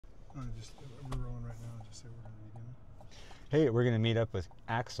We're rolling right now. Just say we're going to begin. Hey, we're going to meet up with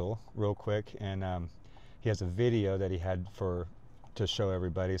Axel real quick, and he has a video that he had to show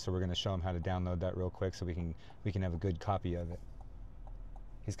everybody, so we're going to show him how to download that real quick so we can have a good copy of it.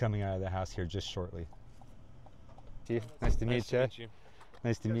 He's coming out of the house here just shortly. Nice to meet you.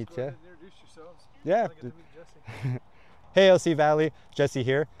 Nice to meet you. Introduce yourselves. Yeah. I get to meet Jesse. Hey, LC Valley, Jesse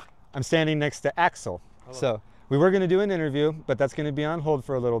here. I'm standing next to Axel. Hello. So we were going to do an interview, but that's going to be on hold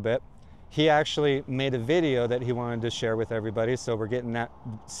for a little bit. He actually made a video that he wanted to share with everybody, so we're getting that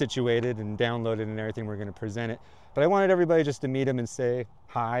situated and downloaded and everything. We're going to present it. But I wanted everybody just to meet him and say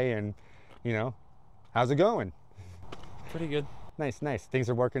hi and, you know, how's it going? Pretty good. Nice, nice. Things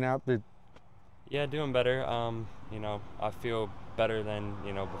are working out. Yeah, doing better. You know, I feel better than,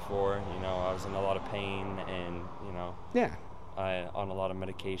 before. I was in a lot of pain and, Yeah. on a lot of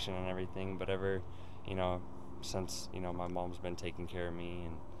medication and everything, but since, my mom's been taking care of me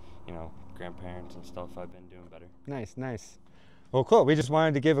and, grandparents and stuff, I've been doing better. Nice, nice. Well, cool. We just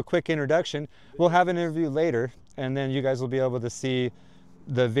wanted to give a quick introduction. We'll have an interview later, and then you guys will be able to see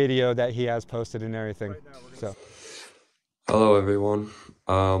the video that he has posted and everything. So, hello, everyone.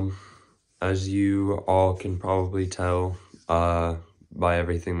 As you all can probably tell by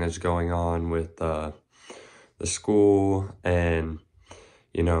everything that's going on with the school and,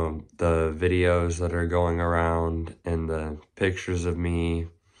 the videos that are going around and the pictures of me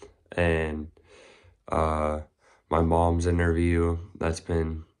and my mom's interview that's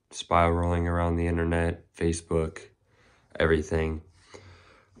been spiraling around the internet, Facebook, everything.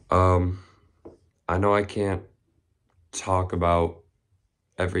 I know I can't talk about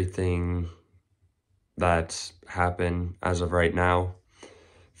everything that's happened as of right now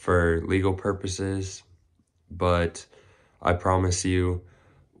for legal purposes, but I promise you,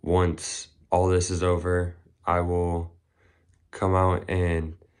 once all this is over, I will come out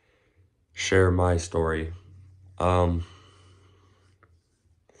and share my story. I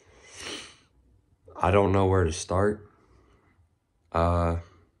don't know where to start. I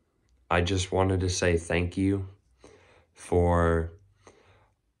just wanted to say thank you for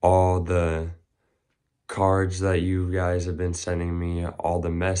all the cards that you guys have been sending me, all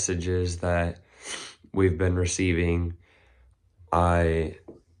the messages that we've been receiving. I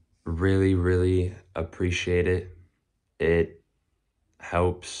really, really appreciate it. It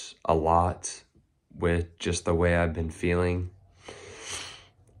helps a lot with just the way I've been feeling.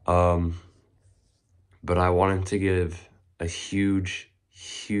 But I wanted to give a huge,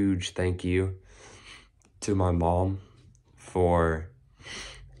 huge thank you to my mom for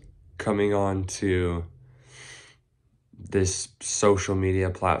coming on to this social media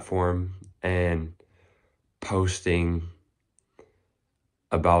platform and posting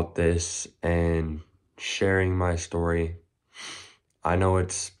about this and sharing my story. I know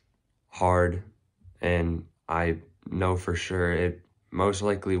it's hard, and I know for sure it most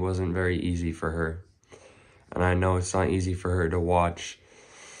likely wasn't very easy for her. And I know it's not easy for her to watch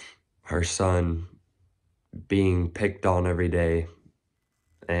her son being picked on every day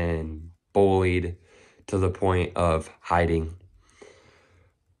and bullied to the point of hiding.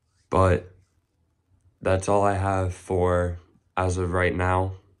 But that's all I have for as of right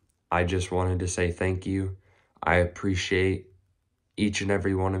now. I just wanted to say thank you. I appreciate each and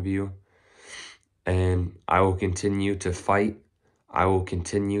every one of you, and I will continue to fight. I will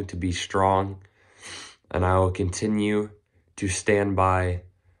continue to be strong, and I will continue to stand by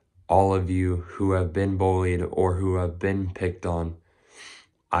all of you who have been bullied or who have been picked on.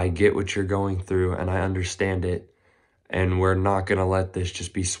 I get what you're going through, and I understand it, and we're not going to let this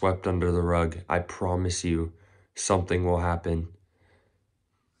just be swept under the rug. I promise you something will happen.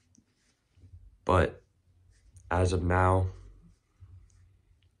 But as of now,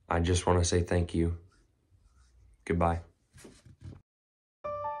 I just want to say thank you. Goodbye.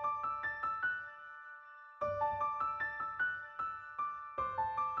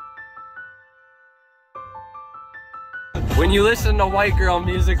 When you listen to white girl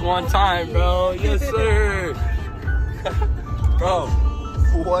music one time, bro, yes sir. Bro,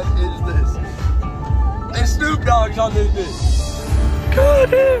 What is this? and Snoop Dogg's on this bitch.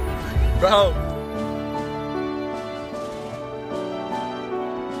 Got it, bro.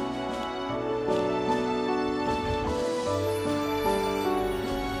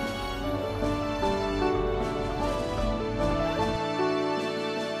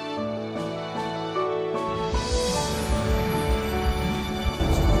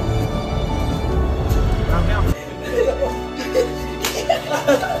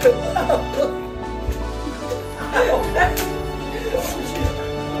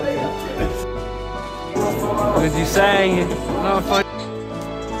 What did you say?